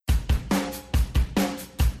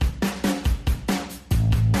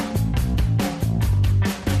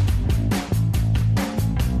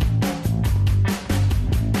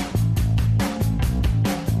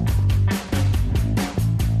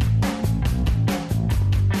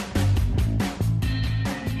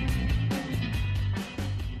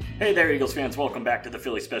Hey there, Eagles fans. Welcome back to the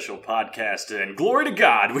Philly Special Podcast. And glory to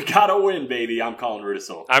God, we got a win, baby. I'm Colin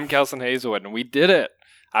Rudisell. I'm Kelson Hazelwood, and we did it.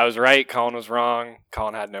 I was right. Colin was wrong.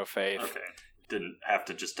 Colin had no faith. Okay. Didn't have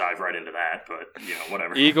to just dive right into that, but,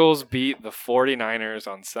 whatever. Eagles beat the 49ers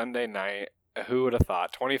on Sunday night. Who would have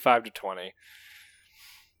thought? 25-20.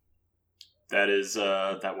 That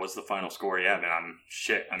was the final score. Yeah, man,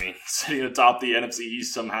 sitting atop the NFC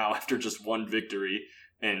East somehow after just one victory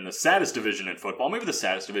in the saddest division in football, maybe the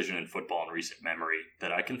saddest division in football in recent memory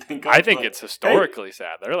that I can think of. I think it's historically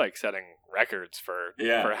sad. They're like setting records for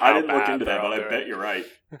how I didn't look bad into that, they're but all I doing. bet you're right.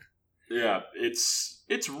 Yeah,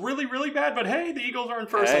 it's really, really bad, but hey, the Eagles are in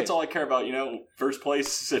first. Hey. That's all I care about. First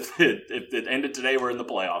place, if it ended today, we're in the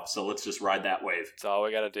playoffs, so let's just ride that wave. That's all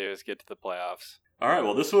we got to do is get to the playoffs. All right,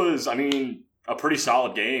 well, this was, a pretty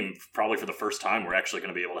solid game. Probably for the first time, we're actually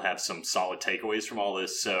going to be able to have some solid takeaways from all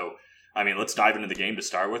this, so... let's dive into the game to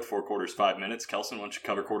start with. 4 quarters, 5 minutes. Kelson, why don't you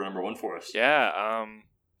cover quarter number 1 for us? Yeah,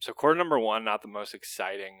 so quarter number 1, not the most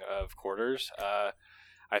exciting of quarters.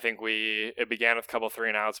 I think it began with a couple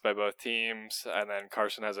 3-and-outs by both teams, and then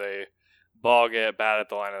Carson has a ball get bad at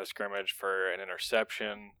the line of the scrimmage for an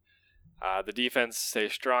interception. The defense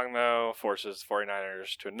stays strong, though, forces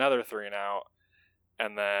 49ers to another 3-and-out,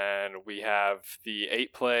 and then we have the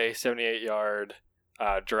 8-play, 78-yard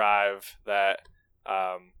drive that...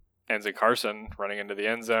 ends in Carson running into the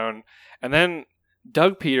end zone. And then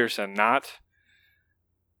Doug Peterson,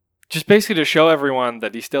 just basically to show everyone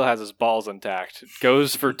that he still has his balls intact,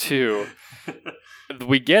 goes for 2.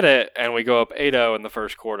 We get it, and we go up 8-0 in the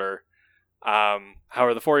first quarter.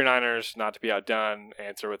 However, the 49ers, not to be outdone,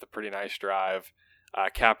 answer with a pretty nice drive,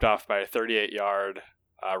 capped off by a 38-yard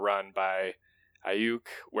run by Ayuk,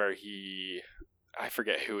 where I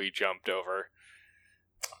forget who he jumped over.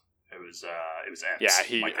 It was Epps. Yeah,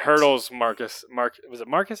 he Mike hurdles Marcus. Was it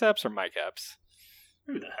Marcus Epps or Mike Epps?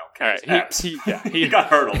 Who the hell All cares? right, Epps. he got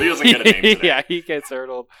hurdled. He doesn't get a name today. Yeah, he gets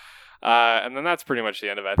hurdled. And then that's pretty much the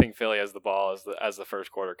end of it. I think Philly has the ball as the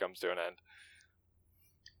first quarter comes to an end.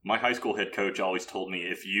 My high school head coach always told me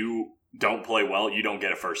if you don't play well, you don't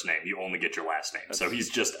get a first name. You only get your last name. So he's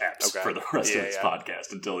just Epps for the rest of this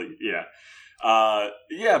podcast until he.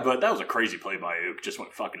 But that was a crazy play by Ayuk. Just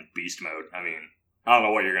went fucking beast mode. I don't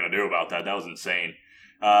know what you're going to do about that. That was insane.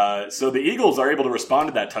 So the Eagles are able to respond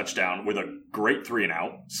to that touchdown with a great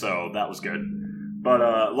 3-and-out, so that was good. But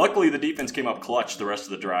luckily, the defense came up clutch the rest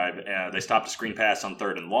of the drive. They stopped a screen pass on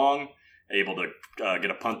 3rd and long, able to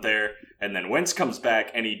get a punt there. And then Wentz comes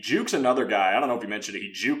back, and he jukes another guy. I don't know if you mentioned it.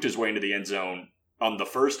 He juked his way into the end zone on the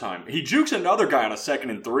first time. He jukes another guy on a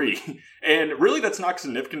 2nd and 3. And really, that's not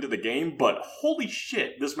significant to the game, but holy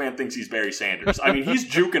shit, this man thinks he's Barry Sanders. He's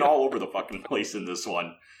juking all over the fucking place in this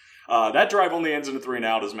one. That drive only ends in a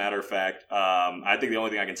 3-and-out, as a matter of fact. I think the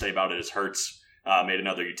only thing I can say about it is Hurts made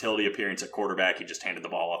another utility appearance at quarterback. He just handed the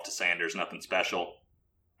ball off to Sanders, nothing special.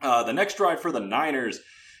 The next drive for the Niners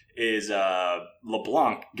is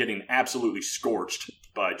LeBlanc getting absolutely scorched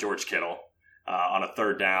by George Kittle. On a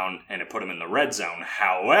 3rd down, and it put him in the red zone.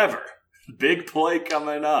 However, big play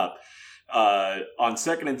coming up. On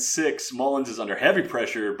 2nd and 6, Mullins is under heavy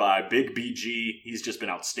pressure by Big BG. He's just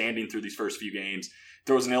been outstanding through these first few games.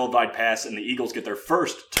 Throws an ill-advised pass, and the Eagles get their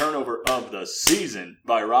first turnover of the season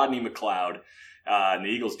by Rodney McLeod. And the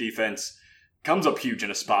Eagles' defense comes up huge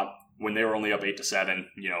in a spot when they were only up 8-7,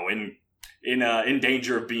 in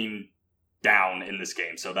danger of being down in this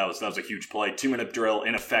game. So that was a huge play. 2-minute drill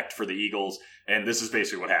in effect for the Eagles, and this is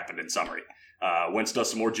basically what happened in summary. Wentz does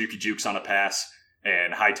some more jukes on a pass,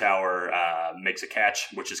 and Hightower makes a catch,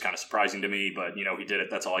 which is kind of surprising to me, but he did it.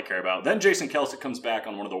 That's all I care about. Then Jason Kelce comes back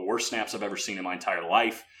on one of the worst snaps I've ever seen in my entire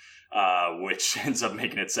life, which ends up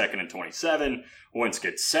making it 2nd and 27. Wentz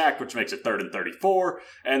gets sacked, which makes it 3rd and 34,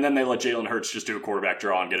 and then they let Jalen Hurts just do a quarterback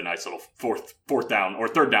draw and get a nice little fourth down or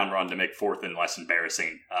 3rd down run to make 4th and less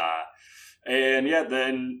embarrassing.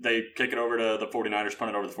 Then they kick it over to the 49ers, punt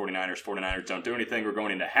it over to the 49ers. 49ers don't do anything. We're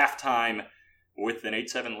going into halftime with an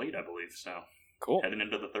 8-7 lead, I believe. So cool. Heading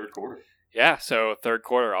into the 3rd quarter. Yeah, so 3rd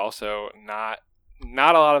quarter also not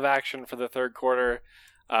a lot of action for the 3rd quarter.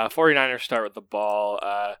 49ers start with the ball.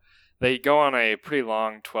 They go on a pretty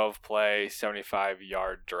long 12-play,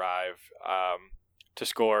 75-yard drive to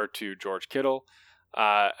score to George Kittle.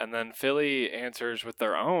 And then Philly answers with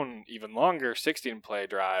their own even longer 16-play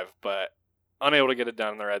drive, but unable to get it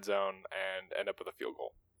done in the red zone and end up with a field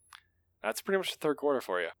goal. That's pretty much the 3rd quarter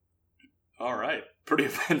for you. All right. Pretty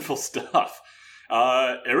eventful stuff.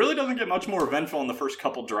 It really doesn't get much more eventful in the first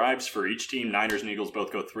couple drives for each team. Niners and Eagles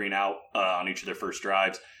both go 3-and-out on each of their first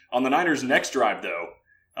drives. On the Niners' next drive, though,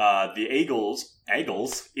 The Eagles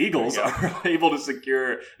are able to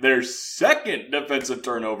secure their second defensive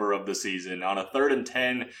turnover of the season. On a 3rd and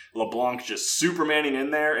 10, LeBlanc just supermaning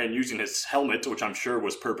in there and using his helmet, which I'm sure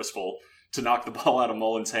was purposeful, to knock the ball out of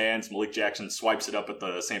Mullins' hands. Malik Jackson swipes it up at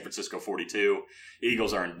the San Francisco 42.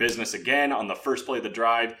 Eagles are in business again on the first play of the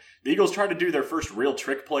drive. The Eagles try to do their first real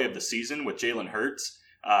trick play of the season with Jalen Hurts.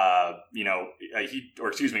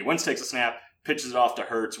 Wentz takes a snap, pitches it off to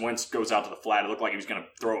Hurts. Wentz goes out to the flat. It looked like he was going to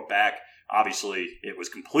throw it back. Obviously, it was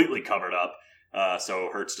completely covered up. So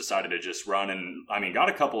Hurts decided to just run and, got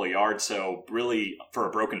a couple of yards. So really, for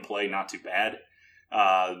a broken play, not too bad.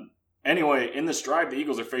 Anyway, in this drive, the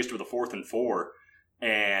Eagles are faced with a 4th and 4,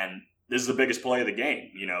 and this is the biggest play of the game.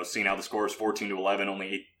 Seeing how the score is 14-11,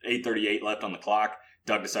 only 8:38 left on the clock.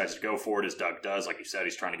 Doug decides to go for it, as Doug does. Like you said,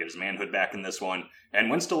 he's trying to get his manhood back in this one. And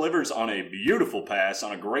Wentz delivers on a beautiful pass,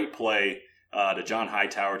 on a great play to John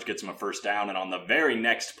Hightower, which gets him a first down. And on the very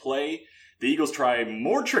next play, the Eagles try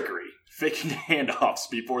more trickery, faking handoffs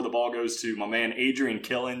before the ball goes to my man Adrian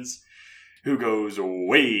Killins, who goes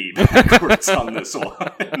way backwards on this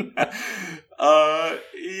one.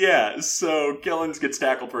 So Killins gets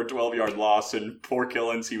tackled for a 12-yard loss, and poor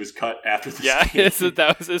Killins, he was cut after the game. So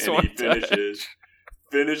that was his one. He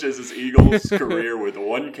finishes his Eagles career with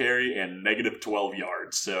 1 carry and negative 12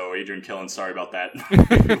 yards. So Adrian Killins, sorry about that.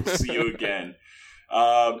 We'll see you again.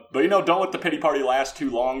 But don't let the pity party last too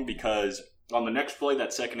long, because on the next play, that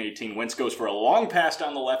 2nd and 18, Wentz goes for a long pass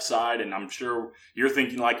down the left side, and I'm sure you're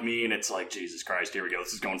thinking like me, and it's like, Jesus Christ, here we go.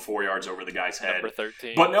 This is going 4 yards over the guy's head. Number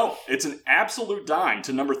 13. But no, it's an absolute dime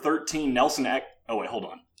to number 13, Nelson Oh, wait, hold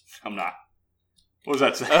on. I'm not. What does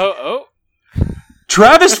that say? Oh.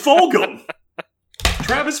 Travis Fulgham!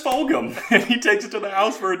 And he takes it to the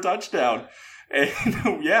house for a touchdown.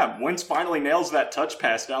 And Wentz finally nails that touch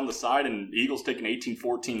pass down the side, and Eagles take an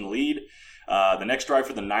 18-14 lead. The next drive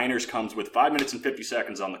for the Niners comes with 5 minutes and 50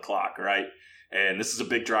 seconds on the clock, right? And this is a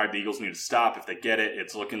big drive the Eagles need to stop. If they get it,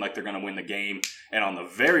 it's looking like they're going to win the game. And on the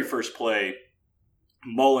very first play,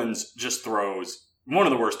 Mullins just throws one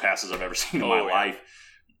of the worst passes I've ever seen in my life.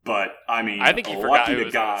 But, I think he forgot it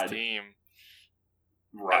was on his team.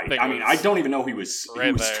 Right. I don't even know who he was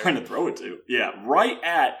trying to throw it to. Yeah, right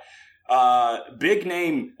at big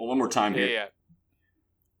name. Well, one more time here. Yeah.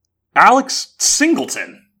 Alex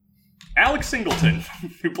Singleton,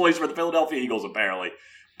 who plays for the Philadelphia Eagles, apparently,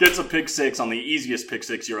 gets a pick six on the easiest pick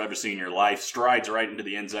six you'll ever see in your life, strides right into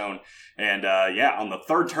the end zone, and on the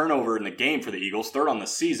 3rd turnover in the game for the Eagles, 3rd on the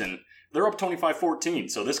season, they're up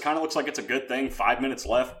 25-14, so this kind of looks like it's a good thing. 5 minutes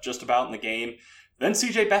left, just about in the game. Then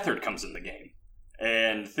C.J. Beathard comes in the game,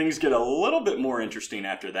 and things get a little bit more interesting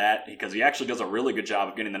after that, because he actually does a really good job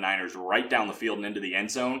of getting the Niners right down the field and into the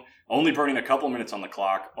end zone, only burning a couple minutes on the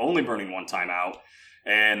clock, only burning 1 timeout.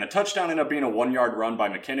 And the touchdown ended up being a 1-yard run by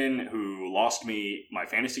McKinnon, who lost me my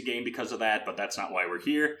fantasy game because of that, but that's not why we're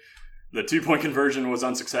here. The 2-point conversion was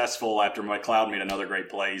unsuccessful after McLeod made another great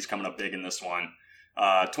play. He's coming up big in this one.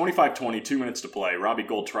 25-20, 2 minutes to play. Robbie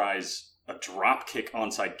Gould tries a drop kick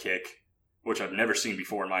onside kick, which I've never seen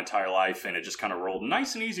before in my entire life, and it just kind of rolled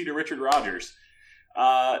nice and easy to Richard Rodgers.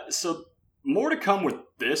 So more to come with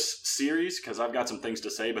this series, because I've got some things to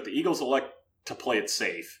say, but the Eagles elect to play it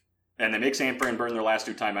safe. And they make San Fran burn their last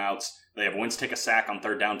 2 timeouts. They have Wentz take a sack on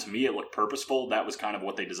 3rd down. To me, it looked purposeful. That was kind of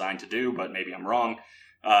what they designed to do, but maybe I'm wrong.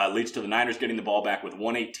 Leads to the Niners getting the ball back with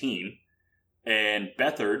 1:18. And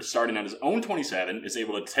Beathard, starting at his own 27, is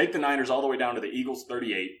able to take the Niners all the way down to the Eagles'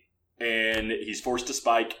 38. And he's forced to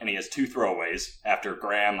spike, and he has 2 throwaways. After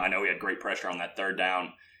Graham, I know he had great pressure on that 3rd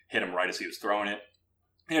down, hit him right as he was throwing it.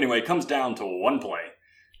 Anyway, it comes down to 1 play.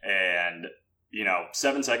 And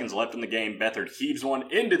 7 seconds left in the game. Beathard heaves one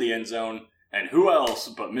into the end zone. And who else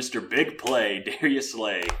but Mr. Big Play, Darius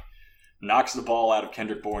Slay, knocks the ball out of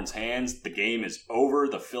Kendrick Bourne's hands. The game is over.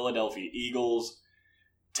 The Philadelphia Eagles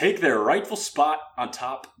take their rightful spot on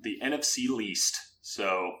top the NFC least.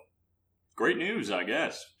 So, great news, I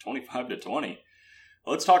guess. 25-20.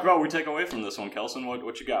 Let's talk about what we take away from this one, Kelson.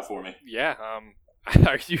 What you got for me? Yeah,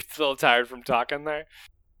 are you still tired from talking there?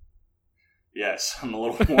 Yes, I'm a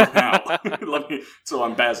little worn out. So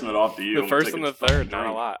I'm passing it off to you. The first and the third, not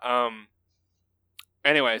a lot.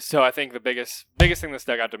 Anyway, so I think the biggest thing that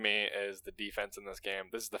stuck out to me is the defense in this game.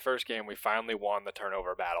 This is the first game we finally won the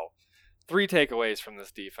turnover battle. 3 takeaways from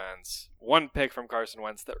this defense. 1 pick from Carson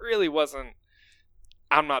Wentz that really wasn't.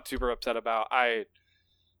 I'm not super upset about.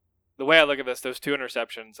 The way I look at this, those 2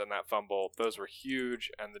 interceptions and that fumble, those were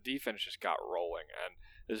huge, and the defense just got rolling. And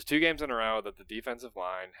there's 2 games in a row that the defensive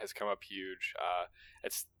line has come up huge.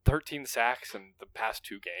 It's 13 sacks in the past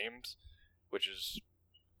 2 games,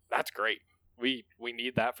 that's great. We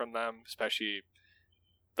need that from them, especially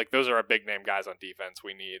like those are our big name guys on defense.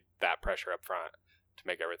 We need that pressure up front to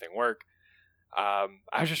make everything work. I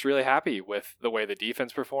was just really happy with the way the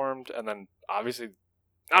defense performed, and then obviously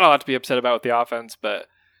not a lot to be upset about with the offense, but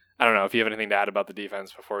I don't know if you have anything to add about the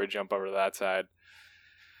defense before we jump over to that side.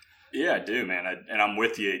 Yeah, I do, man. And I'm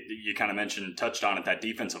with you. You kind of touched on it. That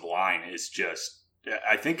defensive line is just,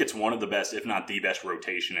 I think it's one of the best, if not the best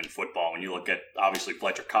rotation in football. When you look at, obviously,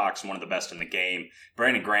 Fletcher Cox, one of the best in the game.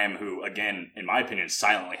 Brandon Graham, who, again, in my opinion, is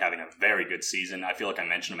silently having a very good season. I feel like I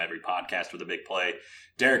mention him every podcast with a big play.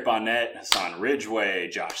 Derek Bonnet, Hassan Ridgeway,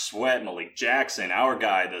 Josh Sweat, Malik Jackson, our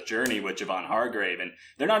guy, the journey with Javon Hargrave. And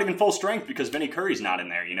they're not even full strength because Vinny Curry's not in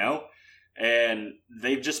there, you know? And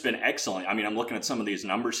they've just been excellent. I mean, I'm looking at some of these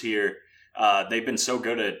numbers here. They've been so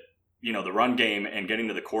good at, the run game and getting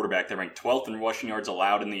to the quarterback. They're ranked 12th in rushing yards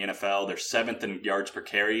allowed in the NFL. They're 7th in yards per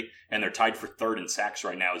carry, and they're tied for 3rd in sacks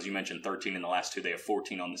right now. As you mentioned, 13 in the last 2. They have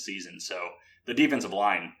 14 on the season. So the defensive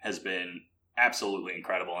line has been absolutely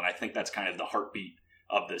incredible, and I think that's kind of the heartbeat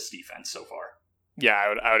of this defense so far.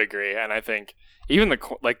 Yeah, I would agree. And I think even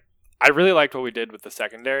I really liked what we did with the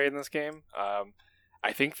secondary in this game.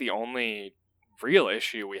 I think the only real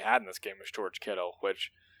issue we had in this game was George Kittle,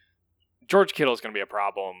 which George Kittle is going to be a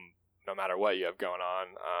problem no matter what you have going on.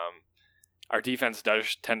 Our defense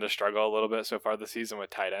does tend to struggle a little bit so far this season with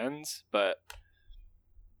tight ends, but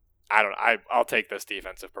I'll take this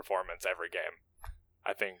defensive performance every game.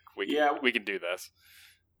 I think we can do this.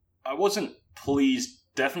 I wasn't pleased,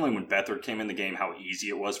 definitely when Beathard came in the game, how easy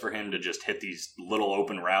it was for him to just hit these little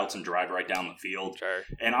open routes and drive right down the field. Sure.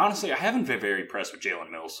 And honestly, I haven't been very impressed with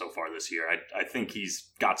Jalen Mills so far this year. I think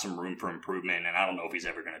he's got some room for improvement, and I don't know if he's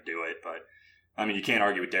ever going to do it. But, I mean, you can't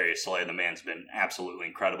argue with Darius Slay. The man's been absolutely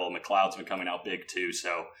incredible. McLeod's been coming out big, too.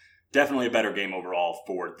 So, definitely a better game overall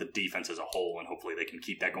for the defense as a whole, and hopefully they can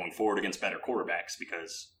keep that going forward against better quarterbacks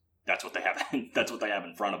because that's what they have. That's what they have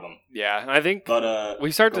in front of them. Yeah, and I think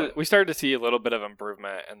we started to see a little bit of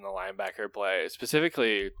improvement in the linebacker play.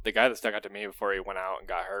 Specifically, the guy that stuck out to me before he went out and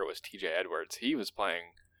got hurt was TJ Edwards. He was playing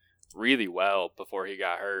really well before he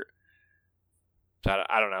got hurt. So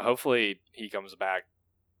I don't know. Hopefully, he comes back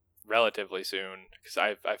relatively soon because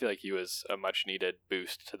I feel like he was a much needed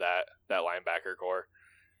boost to that linebacker core.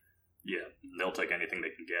 Yeah, they'll take anything they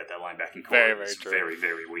can get. That linebacking core very, very is true. very,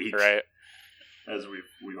 very weak. Right. As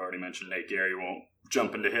we've already mentioned, Nate Gary won't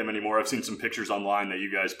jump into him anymore. I've seen some pictures online that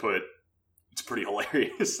you guys put. It's pretty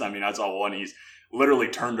hilarious. I mean, I saw one. He's literally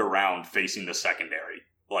turned around facing the secondary.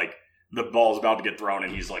 Like, the ball's about to get thrown,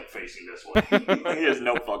 and he's, like, facing this way. He has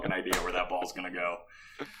no fucking idea where that ball's going to go.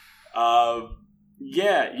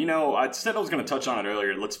 Yeah, I said I was going to touch on it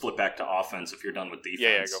earlier. Let's flip back to offense if you're done with defense.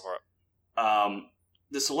 Yeah, go for it.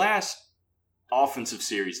 This last offensive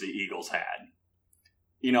series the Eagles had,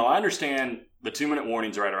 I understand the 2-minute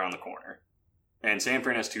warning's right around the corner, and San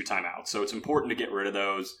Fran has 2 timeouts, so it's important to get rid of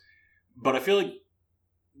those. But I feel like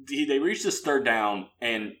they reached this 3rd down,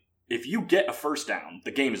 and if you get a first down,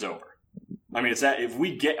 the game is over. I mean, it's that if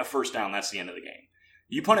we get a first down, that's the end of the game.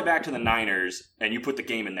 You punt it back to the Niners, and you put the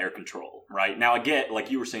game in their control, right? Now, I get,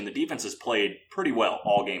 like you were saying, the defense has played pretty well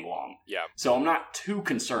all game long. Yeah. So I'm not too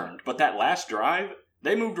concerned. But that last drive,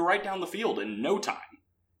 they moved right down the field in no time.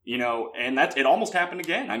 And it almost happened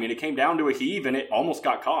again. I mean, it came down to a heave, and it almost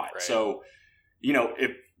got caught. Right. So,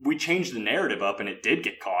 if we changed the narrative up and it did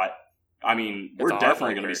get caught, I mean, we're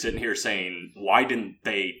definitely going to be sitting here saying, why didn't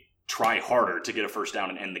they try harder to get a first down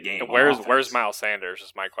and end the game? Where's Miles Sanders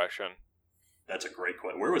is my question. That's a great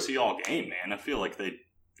question. Where was he all game, man? I feel like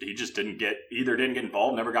he just didn't get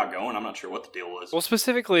involved, never got going. I'm not sure what the deal was. Well,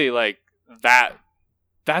 specifically, like,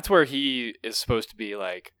 that's where he is supposed to be,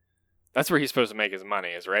 like, that's where he's supposed to make his money,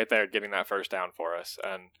 is right there getting that first down for us.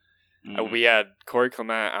 And we had Corey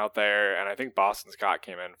Clement out there, and I think Boston Scott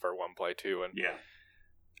came in for one play too. And yeah,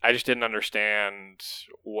 I just didn't understand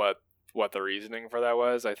what the reasoning for that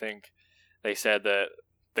was. I think they said that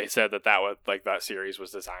was like that series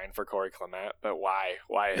was designed for Corey Clement, but why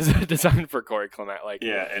is it designed for Corey Clement? Like,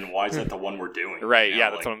 yeah, and why is that the one we're doing? Right, yeah,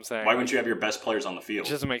 that's what I'm saying. Why wouldn't you have your best players on the field? It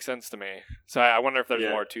doesn't make sense to me. So I wonder if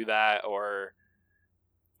there's more to that, or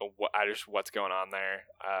what's going on there.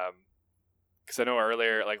 Because I know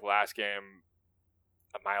earlier, like last game,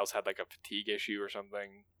 Miles had like a fatigue issue or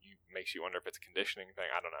something. Makes you wonder if it's a conditioning thing.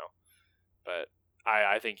 I don't know, but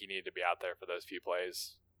I think he needed to be out there for those few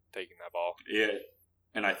plays, taking that ball. Yeah,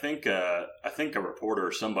 and I think a reporter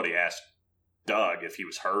or somebody asked Doug if he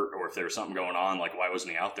was hurt or if there was something going on. Like, why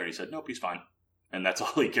wasn't he out there? And he said, nope, he's fine. And that's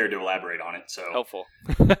all he cared to elaborate on it. So helpful.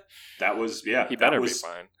 That was he better be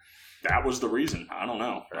fine. That was the reason. I don't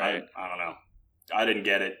know. Right. I don't know. I didn't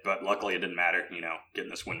get it, but luckily it didn't matter. Getting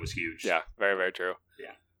this win was huge. Yeah, very, very true.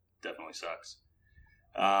 Yeah, definitely sucks.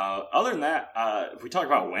 Other than that, if we talk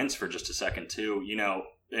about Wentz for just a second too,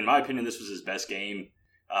 in my opinion, this was his best game.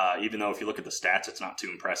 Even though if you look at the stats, it's not too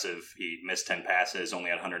impressive. He missed 10 passes, only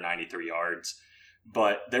had 193 yards.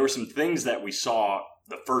 But there were some things that we saw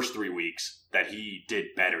the first 3 weeks that he did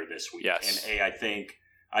better this week. Yes. And I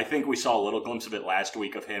think we saw a little glimpse of it last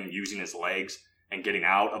week of him using his legs and getting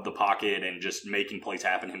out of the pocket and just making plays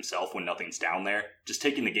happen himself when nothing's down there. Just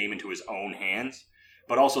taking the game into his own hands.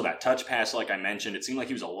 But also that touch pass, like I mentioned, it seemed like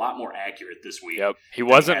he was a lot more accurate this week. Yep, he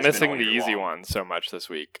wasn't missing the easy ones so much this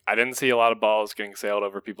week. I didn't see a lot of balls getting sailed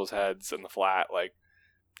over people's heads in the flat. Like,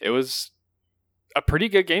 it was a pretty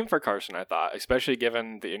good game for Carson, I thought, especially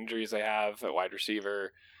given the injuries they have at wide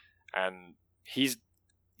receiver. And he's,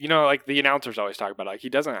 like the announcers always talk about, like, he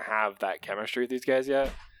doesn't have that chemistry with these guys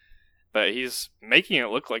yet, but he's making it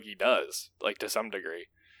look like he does, like, to some degree.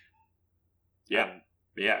 Yeah.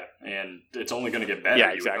 Yeah, and it's only going to get better.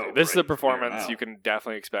 Yeah, exactly. This is a performance you can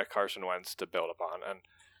definitely expect Carson Wentz to build upon. And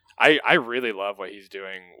I really love what he's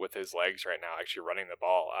doing with his legs right now, actually running the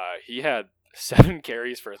ball. He had 7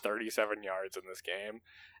 carries for 37 yards in this game,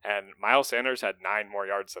 and Miles Sanders had 9 more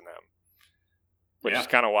yards than him, which is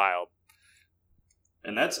kind of wild.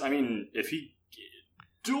 And if he...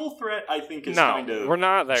 Dual threat, I think, is kind of we're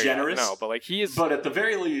not there generous. Yet. No, but like he is. But at the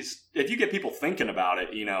very least, if you get people thinking about it,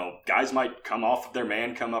 guys might come off their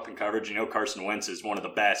man, come up in coverage. Carson Wentz is one of the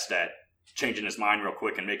best at changing his mind real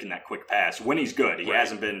quick and making that quick pass when he's good. He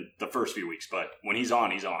hasn't been the first few weeks, but when he's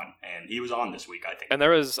on, he's on. And he was on this week, I think. And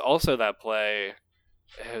there was also that play,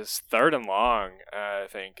 his 3rd and long, I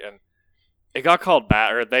think, and it got called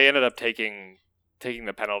back, or they ended up taking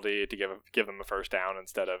the penalty to give them a first down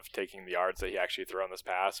instead of taking the yards that he actually threw on this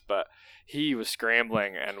pass. But he was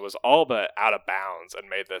scrambling and was all but out of bounds and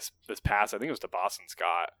made this pass. I think it was to Boston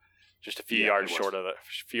Scott, just a few yards short of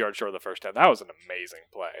the first down. That was an amazing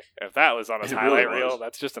play. If that was on his highlight reel,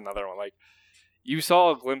 that's just another one. Like, you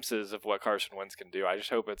saw glimpses of what Carson Wentz can do. I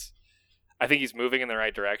just hope I think he's moving in the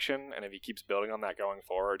right direction, and if he keeps building on that going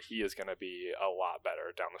forward, he is going to be a lot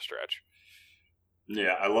better down the stretch.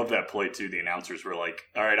 Yeah, I love that play too. The announcers were like,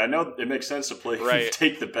 "All right, I know it makes sense to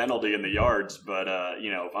take the penalty in the yards, but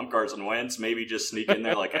if I'm Carson Wentz, maybe just sneak in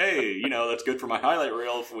there like, hey, that's good for my highlight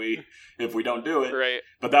reel if we don't do it." Right.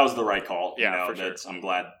 But that was the right call. Yeah, for sure. I'm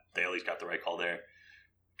glad they at least got the right call there.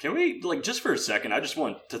 Can we just for a second? I just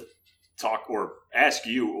want to talk or ask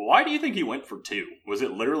you, why do you think he went for 2? Was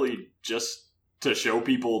it literally just to show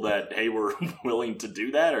people that, hey, we're willing to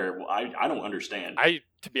do that, or I don't understand.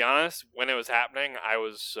 To be honest, when it was happening, I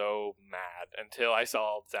was so mad until I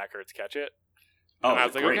saw Zach Ertz catch it. And I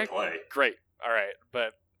was like, okay, play. Great. All right.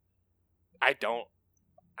 But I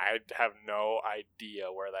have no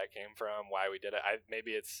idea where that came from, why we did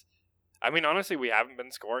it. Honestly, we haven't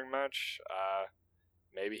been scoring much.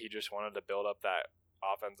 Maybe he just wanted to build up that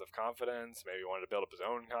offensive confidence. Maybe he wanted to build up his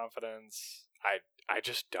own confidence. I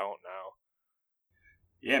just don't know.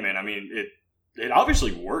 Yeah, man. It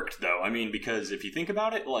obviously worked, though. Because if you think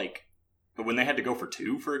about it, when they had to go for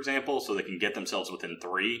 2, for example, so they can get themselves within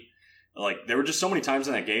 3, there were just so many times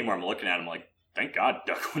in that game where I'm looking at them like, thank God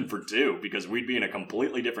Duck went for 2, because we'd be in a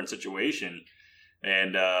completely different situation.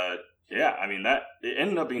 And, that it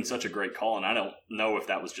ended up being such a great call, and I don't know if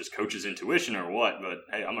that was just coach's intuition or what, but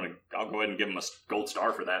hey, I'll go ahead and give him a gold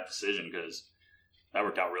star for that decision, because that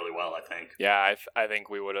worked out really well, I think. Yeah, I think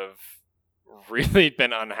we would have really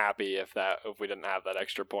been unhappy if we didn't have that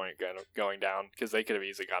extra point going down, because they could have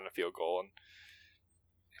easily gotten a field goal and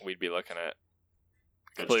we'd be looking at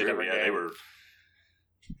completely different game.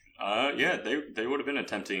 They would have been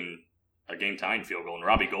attempting a game tying field goal, and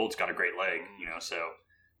Robbie Gould's got a great leg, so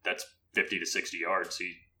that's 50 to 60 yards.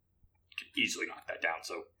 He could easily knock that down.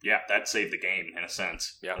 So yeah, that saved the game in a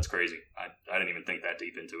sense. Yeah, that's crazy. I didn't even think that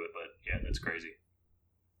deep into it, but yeah, that's crazy.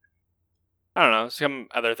 I don't know. Some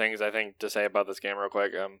other things I think to say about this game real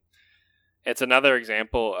quick. It's another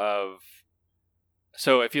example of,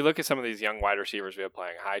 so if you look at some of these young wide receivers we have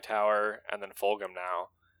playing, Hightower and then Fulgham now,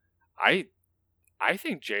 I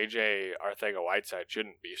think JJ Arcega-Whiteside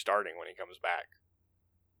shouldn't be starting when he comes back.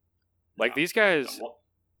 These guys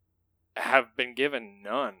have been given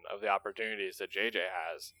none of the opportunities that JJ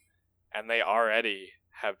has, and they already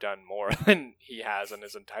have done more than he has in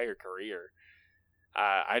his entire career.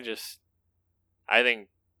 I think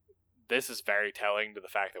this is very telling to the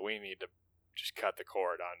fact that we need to just cut the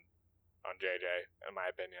cord on JJ, in my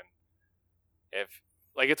opinion.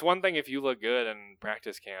 It's one thing if you look good in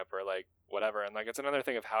practice camp or whatever, and it's another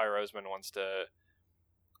thing if Howie Roseman wants to,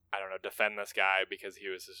 I don't know, defend this guy because he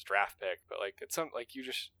was his draft pick, but it's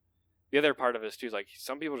the other part of it too is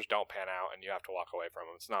some people just don't pan out and you have to walk away from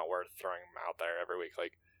them. It's not worth throwing them out there every week.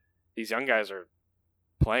 These young guys are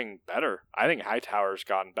playing better. I think Hightower's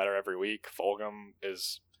gotten better every week. Fulgham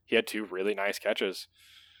he had 2 really nice catches.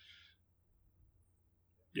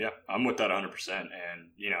 Yeah, I'm with that 100%. And,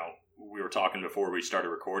 we were talking before we started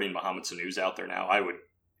recording, Mohamed Sanu's out there now. I would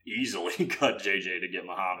easily cut JJ to get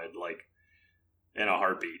Mohamed, in a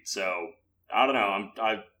heartbeat. So, I don't know.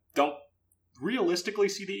 I don't realistically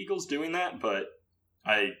see the Eagles doing that, but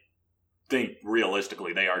I think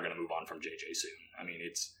realistically they are going to move on from JJ soon. I mean,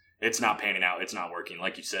 it's not panning out. It's not working.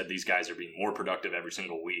 Like you said, these guys are being more productive every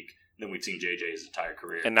single week than we've seen JJ's entire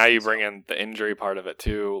career. And now you bring in the injury part of it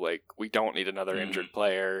too. Like, we don't need another injured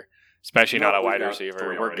player, especially not a wide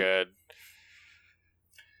receiver. We're good.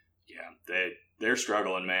 Yeah, they're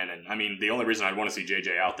struggling, man. And I mean, the only reason I'd want to see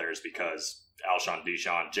JJ out there is because Alshon,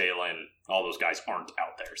 Deshaun, Jalen, all those guys aren't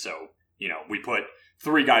out there. So, we put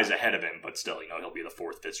 3 guys ahead of him, but still, he'll be the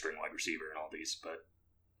 4th, 5th string wide receiver and all these. But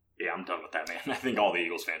yeah, I'm done with that, man. I think all the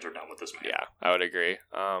Eagles fans are done with this, man. Yeah, I would agree.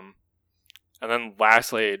 And then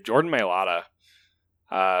lastly, Jordan Mailata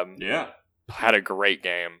had a great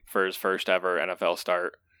game for his first ever NFL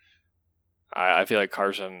start. I feel like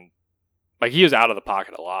Carson, he was out of the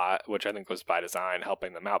pocket a lot, which I think was by design,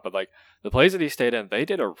 helping them out. But the plays that he stayed in, they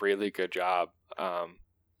did a really good job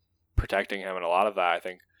protecting him. And a lot of that, I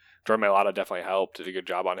think Jordan Mailata definitely helped, did a good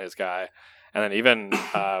job on his guy. And then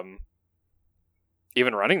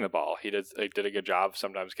even running the ball, he did a good job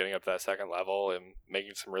sometimes getting up to that second level and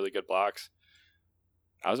making some really good blocks.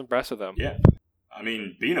 I was impressed with him. Yeah. I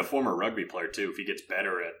mean, being a former rugby player, too, if he gets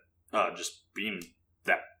better at just being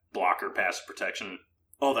that blocker, pass protection,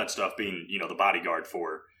 all that stuff, being, the bodyguard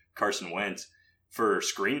for Carson Wentz, for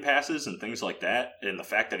screen passes and things like that, and the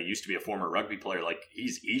fact that he used to be a former rugby player,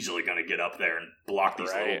 he's easily going to get up there and block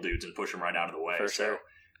these little dudes and push them right out of the way. For sure. So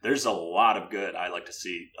there's a lot of good I like to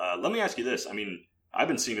see. Let me ask you this. I mean, I've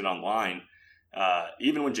been seeing it online.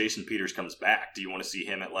 Even when Jason Peters comes back, do you want to see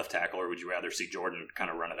him at left tackle, or would you rather see Jordan kind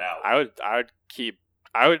of run it out?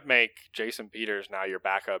 I would make Jason Peters now your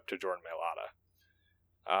backup to Jordan Mailata.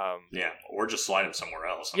 Yeah, or just slide him somewhere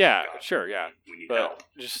else. Yeah, sure, yeah. We need but help.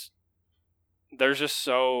 There's just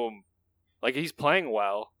so, he's playing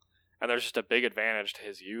well, and there's just a big advantage to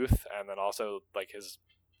his youth, and then also his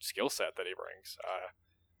skill set that he brings.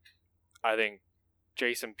 I think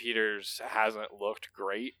Jason Peters hasn't looked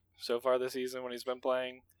great so far this season when he's been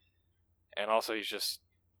playing, and also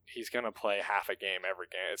he's going to play half a game every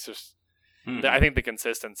game. It's just, I think the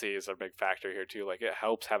consistency is a big factor here too. It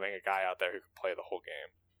helps having a guy out there who can play the whole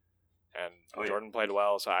game, and Jordan played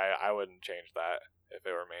well, so I wouldn't change that if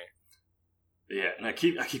it were me. Yeah, and I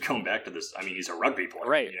keep coming back to this. I mean, he's a rugby player,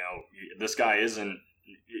 right? This guy isn't.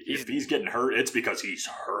 If he's getting hurt, it's because he's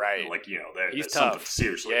hurt. Right. He's tough. Something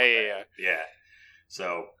seriously. Yeah.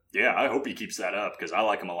 So, yeah, I hope he keeps that up because I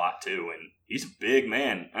like him a lot too. And he's a big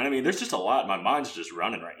man. And I mean, there's just a lot. My mind's just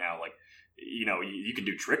running right now. You can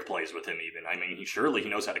do trick plays with him even. I mean, he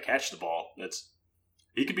knows how to catch the ball.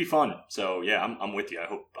 He could be fun. So, yeah, I'm with you. I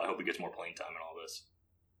hope he gets more playing time in all this.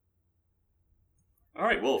 All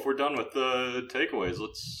right, well, if we're done with the takeaways,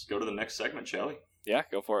 let's go to the next segment, shall we? Yeah,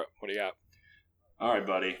 go for it. What do you got? All right,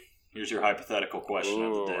 buddy. Here's your hypothetical question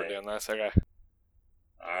of the day. We're doing this? Okay.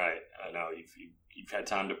 All right. I know you've had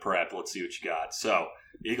time to prep. Let's see what you got. So,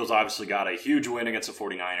 Eagles obviously got a huge win against the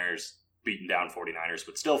 49ers, beating down 49ers,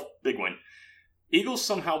 but still big win. Eagles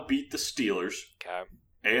somehow beat the Steelers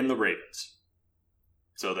and the Ravens.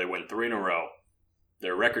 So they win 3 in a row.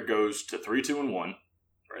 Their record goes to 3-2-1.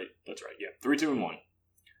 Right? That's right. Yeah. 3-2-1.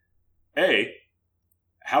 A,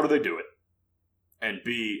 how do they do it? And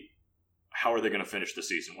B, how are they going to finish the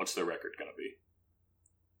season? What's their record going to be?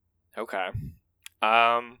 Okay.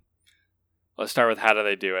 Let's start with how do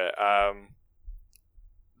they do it?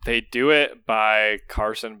 They do it by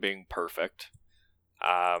Carson being perfect.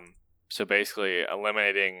 So basically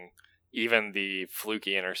eliminating even the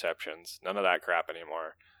fluky interceptions. None of that crap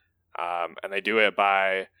anymore. And they do it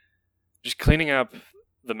by just cleaning up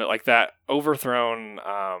that overthrown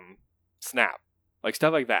snap.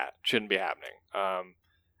 Stuff like that shouldn't be happening.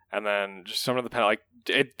 And then just some of the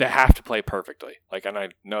they have to play perfectly. And I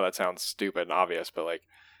know that sounds stupid and obvious, but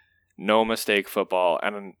no mistake football.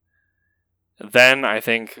 And then I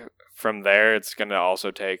think from there it's going to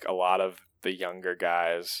also take a lot of the younger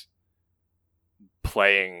guys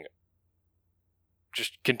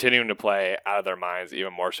just continuing to play out of their minds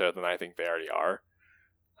even more so than I think they already are.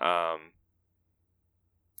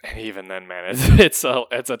 And even then, man, it's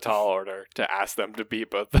a tall order to ask them to beat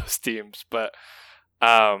both those teams. But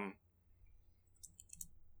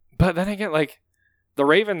then again, the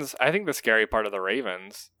Ravens, I think the scary part of the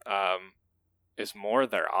Ravens is more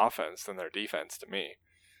their offense than their defense to me.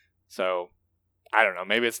 So I don't know.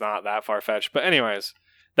 Maybe it's not that far-fetched. But anyways,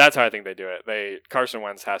 That's how I think they do it. Carson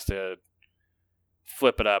Wentz has to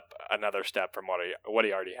flip it up another step from what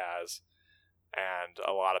he already has, and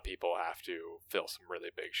a lot of people have to fill some really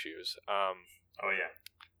big shoes. Oh yeah.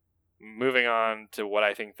 Moving on to what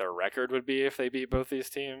I think their record would be if they beat both these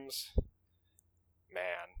teams.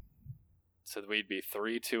 Man. So we'd be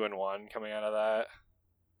 3-2-1 coming out of that.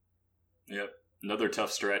 Yep. Another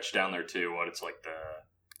tough stretch down there too. It's like the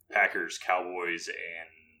Packers, Cowboys, and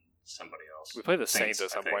somebody else. We play the Saints at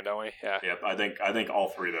some point, don't we? Yeah. Yep. I think all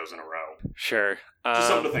three of those in a row. Sure. Just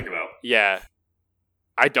something to think about. Yeah.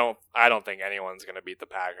 I don't think anyone's going to beat the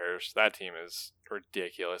Packers. That team is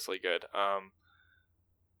ridiculously good.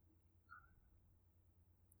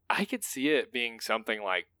 I could see it being something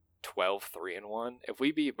like 12-3-1 if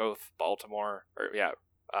we beat both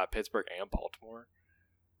Pittsburgh and Baltimore.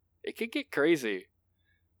 It could get crazy.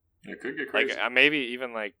 It could get crazy. Like maybe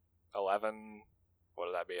even like 11. What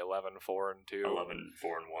would that be? 11-4-2.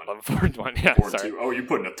 11-4-1. 11-4-1. Yeah. 4-2. Sorry. Oh, you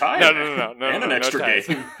putting a tie? No. And an extra ties.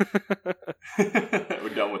 game.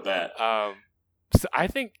 We're done with that. So I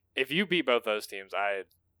think if you beat both those teams,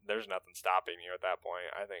 there's nothing stopping you at that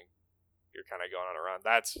point. I think you're kind of going on a run.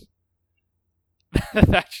 That's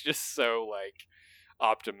just so like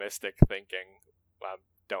optimistic thinking. I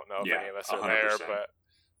don't know if any of us are 100%. there, but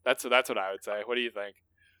that's what I would say. What do you think?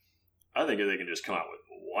 I think they can just come out with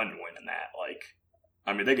one win in that.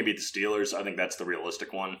 They can beat the Steelers. I think that's the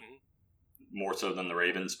realistic one, more so than the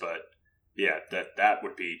Ravens. But yeah, that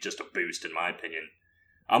would be just a boost in my opinion.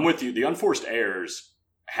 I'm with you. The unforced errors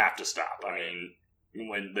have to stop. I mean,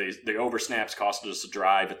 when the oversnaps costed us a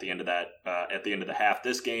drive at the end of the half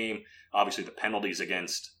this game. Obviously, the penalties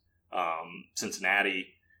against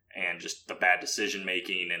Cincinnati and just the bad decision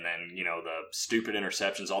making, and then the stupid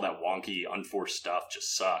interceptions, all that wonky unforced stuff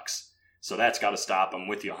just sucks. So that's got to stop. I'm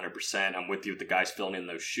with you 100%. I'm with you with the guys filling in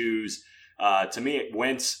those shoes. To me,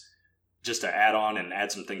 Wentz, just to add on and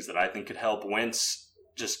add some things that I think could help, Wentz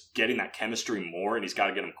just getting that chemistry more, and he's got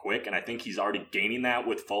to get them quick. And I think he's already gaining that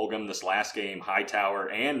with Fulgham this last game,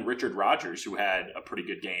 Hightower, and Richard Rodgers, who had a pretty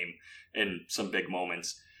good game in some big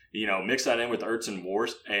moments. Mix that in with Ertz and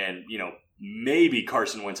Wars, and, maybe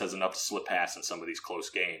Carson Wentz has enough to slip past in some of these close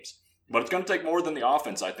games. But it's going to take more than the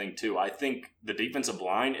offense, I think, too. I think the defensive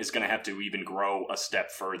line is going to have to even grow a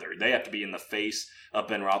step further. They have to be in the face of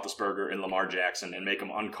Ben Roethlisberger and Lamar Jackson and make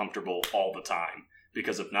them uncomfortable all the time.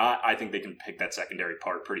 Because if not, I think they can pick that secondary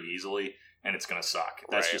part pretty easily, and it's going to suck.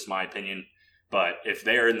 That's just my opinion. But if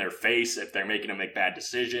they're in their face, if they're making them make bad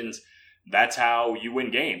decisions, that's how you win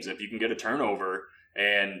games. If you can get a turnover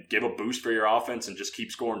and give a boost for your offense and just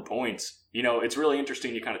keep scoring points. It's really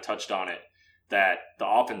interesting, you kind of touched on it, that the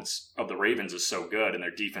offense of the Ravens is so good and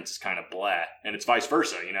their defense is kind of blah. And it's vice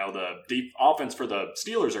versa. The offense for the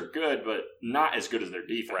Steelers are good, but not as good as their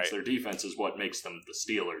defense. Right. Their defense is what makes them the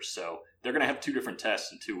Steelers. So they're going to have two different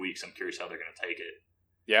tests in 2 weeks. I'm curious how they're going to take it.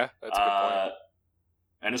 Yeah, that's a good point.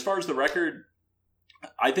 And as far as the record,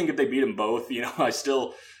 I think if they beat them both, I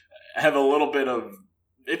still have a little bit of...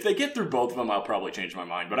 If they get through both of them, I'll probably change my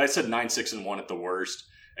mind. But I said 9-6-1 at the worst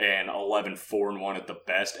and 11-4-1 at the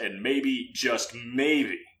best, and just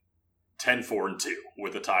maybe 10-4-2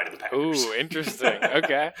 with a tie to the Packers. Ooh, interesting.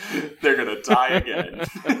 Okay. They're going to tie again.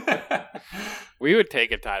 We would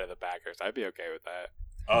take a tie to the Packers. I'd be okay with that.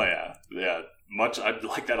 Oh, yeah. Yeah. I'd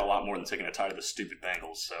like that a lot more than taking a tie to the stupid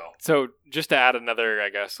Bengals. So just to add another,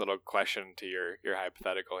 I guess, little question to your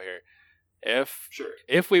hypothetical here.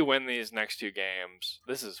 If we win these next two games,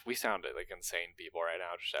 we sound like insane people right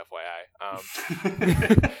now, just FYI.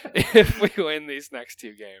 If we win these next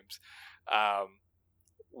two games,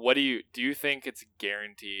 what do you think it's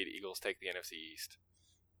guaranteed Eagles take the NFC East?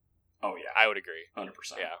 Oh yeah, I would agree.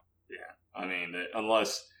 100%. Yeah. I mean,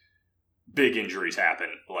 unless big injuries happen,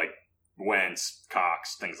 like Wentz,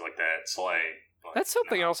 Cox, things like that, Slay. That's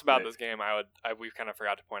something else about this game. We kind of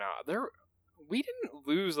forgot to point out we didn't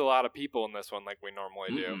lose a lot of people in this one like we normally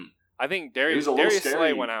do. Mm-mm. I think Darius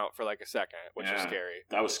Slay went out for like a second, which is scary.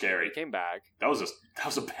 That was scary. He came back. That was a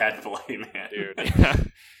bad play, man. Dude, yeah,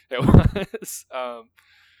 it was.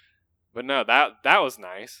 But no, that was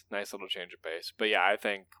nice. Nice little change of pace. But yeah, I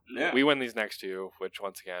think we win these next two, which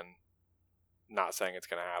once again, not saying it's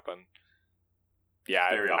going to happen.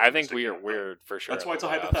 Yeah, I think we're for sure. That's why it's a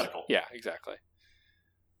hypothetical. Yeah, exactly.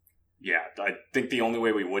 Yeah, I think the only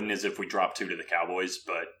way we wouldn't is if we drop 2 to the Cowboys.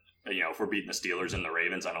 But, if we're beating the Steelers and the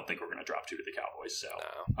Ravens, I don't think we're going to drop 2 to the Cowboys. So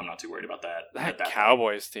I'm not too worried about that. That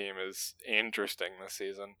Cowboys team is interesting this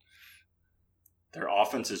season. Their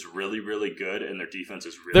offense is really, really good, and their defense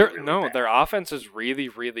is really bad. Their offense is really,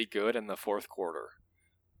 really good in the fourth quarter.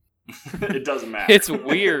 It doesn't matter. It's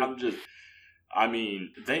weird.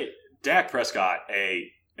 Dak Prescott,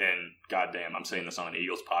 and goddamn, I'm saying this on an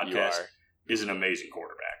Eagles You podcast, are. is an amazing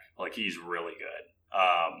quarterback. Like, he's really good.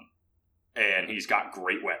 And he's got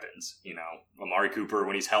great weapons. You know, Amari Cooper,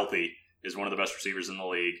 when he's healthy, is one of the best receivers in the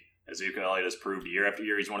league. Ezekiel Elliott has proved year after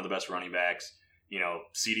year he's one of the best running backs. You know,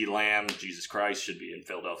 CeeDee Lamb, Jesus Christ, should be in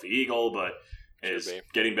Philadelphia Eagle, but is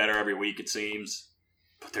getting better every week, it seems.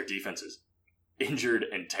 But their defense is injured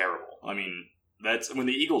and terrible. I mean, that's when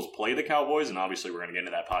the Eagles play the Cowboys, and obviously we're going to get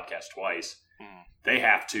into that podcast twice. They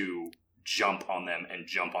have to jump on them and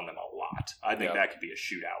jump on them a lot. I think that could be a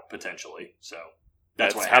shootout potentially. So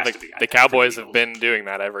that's what it how has to be. The Cowboys have been doing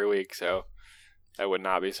that every week, so that would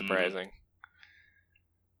not be surprising.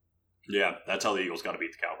 Yeah, that's how the Eagles got to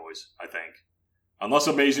beat the Cowboys, I think. Unless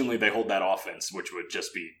amazingly they hold that offense, which would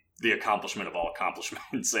just be the accomplishment of all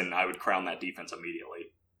accomplishments, and I would crown that defense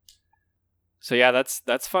immediately. So yeah,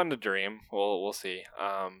 that's fun to dream. We'll see.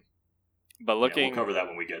 But looking, we'll cover that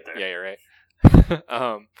when we get there. Yeah, you're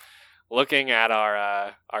right. Looking at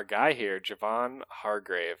our guy here, Javon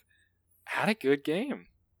Hargrave, had a good game.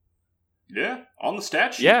 Yeah, on the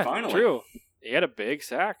stat sheet. Yeah, finally. True. He had a big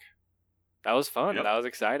sack. That was fun. Yep. That was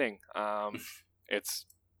exciting.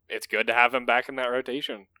 It's good to have him back in that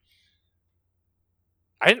rotation.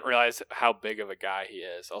 I didn't realize how big of a guy he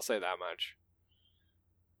is. I'll say that much.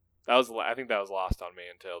 I think that was lost on me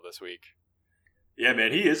until this week. Yeah,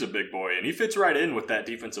 man, he is a big boy, and he fits right in with that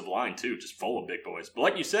defensive line, too, just full of big boys. But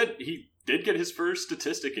like you said, he did get his first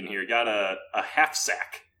statistic in here. He got a half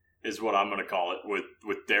sack, is what I'm going to call it,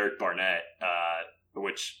 with Derek Barnett,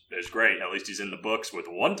 which is great. At least he's in the books with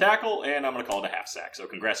one tackle, and I'm going to call it a half sack. So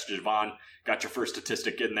congrats to Javon. Got your first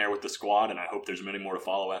statistic in there with the squad, and I hope there's many more to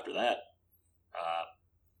follow after that.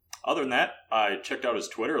 Other than that, I checked out his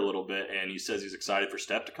Twitter a little bit, and he says he's excited for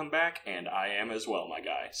Steph to come back, and I am as well, my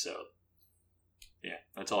guy. So, yeah,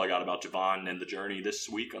 that's all I got about Javon and the journey this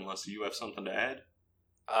week, unless you have something to add.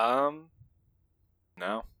 No.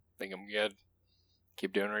 I think I'm good.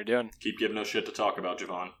 Keep doing what you're doing. Keep giving us shit to talk about,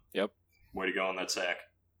 Javon. Yep. Way to go on that sack.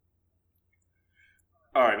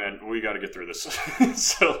 All right, man, we got to get through this.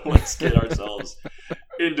 So let's get ourselves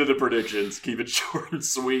into the predictions. Keep it short and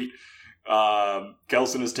sweet.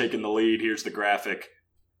 Kelson has taken the lead. Here's the graphic.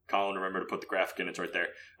 Colin, remember to put the graphic in. It's right there.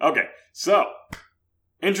 Okay, so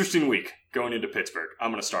interesting week going into Pittsburgh.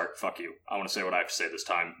 I'm going to start. Fuck you. I want to say what I have to say this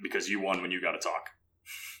time because you won when you got to talk.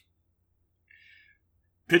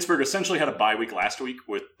 Pittsburgh essentially had a bye week last week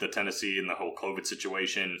with the Tennessee and the whole COVID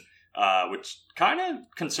situation, which kind of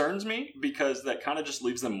concerns me because that kind of just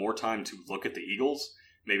leaves them more time to look at the Eagles.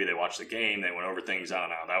 Maybe they watched the game, they went over things. I don't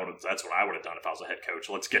know. That's what I would have done if I was a head coach.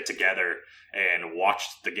 Let's get together and watch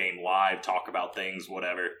the game live, talk about things,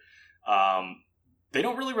 whatever. They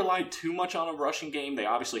don't really rely too much on a rushing game. They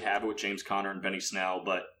obviously have it with James Conner and Benny Snell,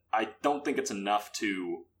 but I don't think it's enough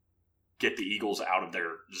to get the Eagles out of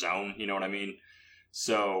their zone. You know what I mean?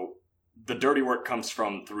 So the dirty work comes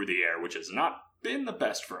from through the air, which has not been the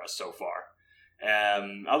best for us so far.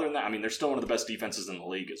 Other than that, I mean, they're still one of the best defenses in the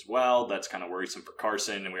league as well. That's kind of worrisome for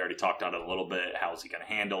Carson, and we already talked about it a little bit. How's he going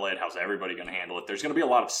to handle it? How's everybody going to handle it? There's going to be a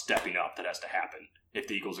lot of stepping up that has to happen if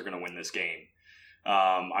the Eagles are going to win this game.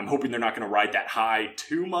 I'm hoping they're not going to ride that high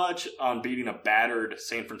too much on beating a battered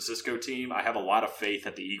San Francisco team. I have a lot of faith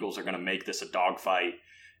that the Eagles are going to make this a dogfight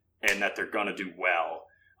and that they're going to do well.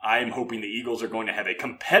 I'm hoping the Eagles are going to have a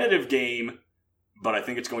competitive game, but I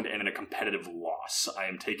think it's going to end in a competitive loss. I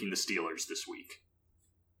am taking the Steelers this week.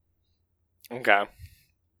 Okay.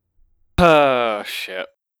 Oh, shit.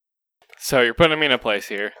 So you're putting me in a place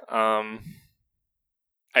here. I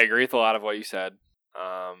agree with a lot of what you said.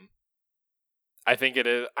 I think it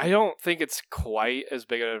is. I don't think it's quite as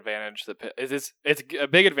big an advantage. It's a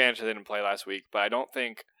big advantage that they didn't play last week, but I don't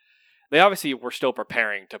think they obviously were still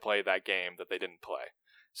preparing to play that game that they didn't play.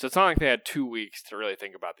 So it's not like they had 2 weeks to really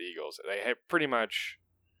think about the Eagles. They had pretty much,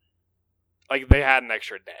 like, they had an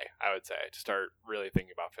extra day, I would say, to start really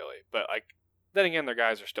thinking about Philly. But, like, then again, their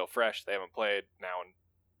guys are still fresh. They haven't played now in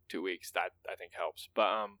 2 weeks. That, I think, helps.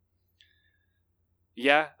 But,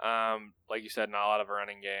 yeah, like you said, not a lot of a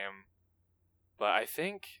running game. But I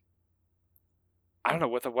think, I don't know,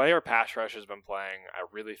 with the way our pass rush has been playing, I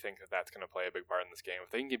really think that that's going to play a big part in this game. If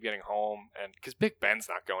they can keep getting home, and because Big Ben's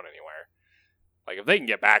not going anywhere. Like, if they can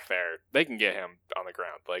get back there, they can get him on the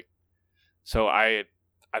ground. Like, so I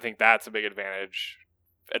think that's a big advantage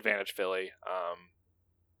Philly.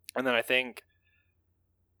 And then I think,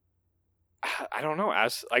 I don't know,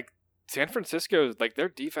 as, like, San Francisco, like, their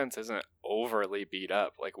defense isn't overly beat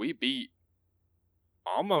up. Like, we beat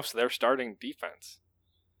almost their starting defense.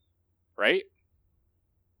 Right?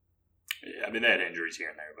 Yeah, I mean, they had injuries here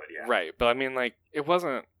and there, but yeah. Right, but I mean, like, it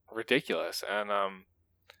wasn't ridiculous. And,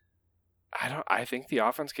 I think the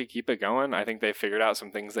offense could keep it going. I think they figured out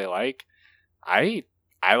some things they like. I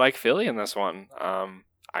like Philly in this one.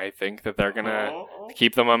 I think that they're gonna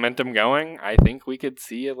keep the momentum going. I think we could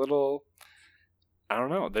see a little. I don't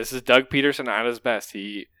know. This is Doug Peterson at his best.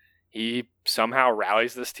 He somehow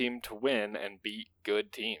rallies this team to win and beat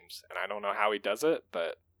good teams, and I don't know how he does it,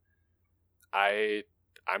 but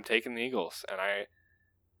I'm taking the Eagles, and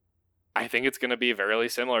I think it's going to be very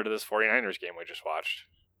similar to this 49ers game we just watched.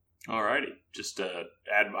 Alrighty. Just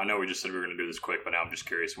I know we just said we were going to do this quick, but now I'm just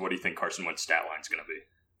curious. What do you think Carson Wentz's stat line is going to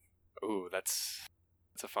be? Ooh, that's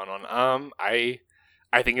a fun one.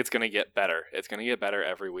 I think it's going to get better. It's going to get better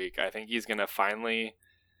every week. I think he's going to finally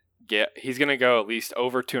he's going to go at least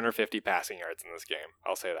over 250 passing yards in this game.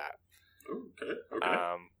 I'll say that.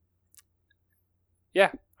 Okay.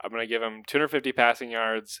 Yeah, I'm going to give him 250 passing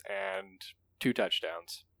yards and 2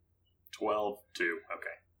 touchdowns. 12-2.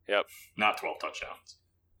 Okay. Yep. Not 12 touchdowns.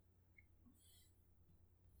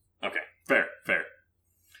 Okay. Fair.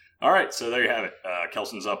 All right, so there you have it.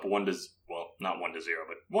 Kelson's up not 1-0, but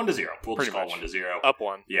 1-0. We'll Pretty just call much. 1-0. Up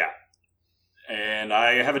 1. Yeah. And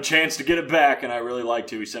I have a chance to get it back, and I really like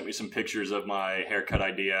to. He sent me some pictures of my haircut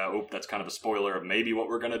idea. Oh, that's kind of a spoiler of maybe what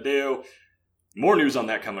we're going to do. More news on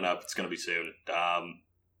that coming up. It's going to be soon.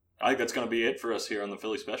 I think that's going to be it for us here on the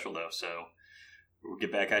Philly Special, though. So we'll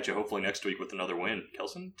get back at you hopefully next week with another win.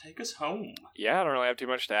 Kelson, take us home. Yeah, I don't really have too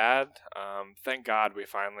much to add. Thank God we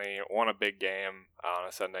finally won a big game on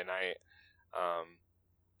a Sunday night.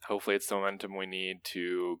 Hopefully it's the momentum we need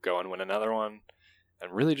to go and win another one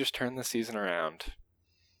and really just turn the season around.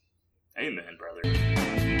 Amen, brother.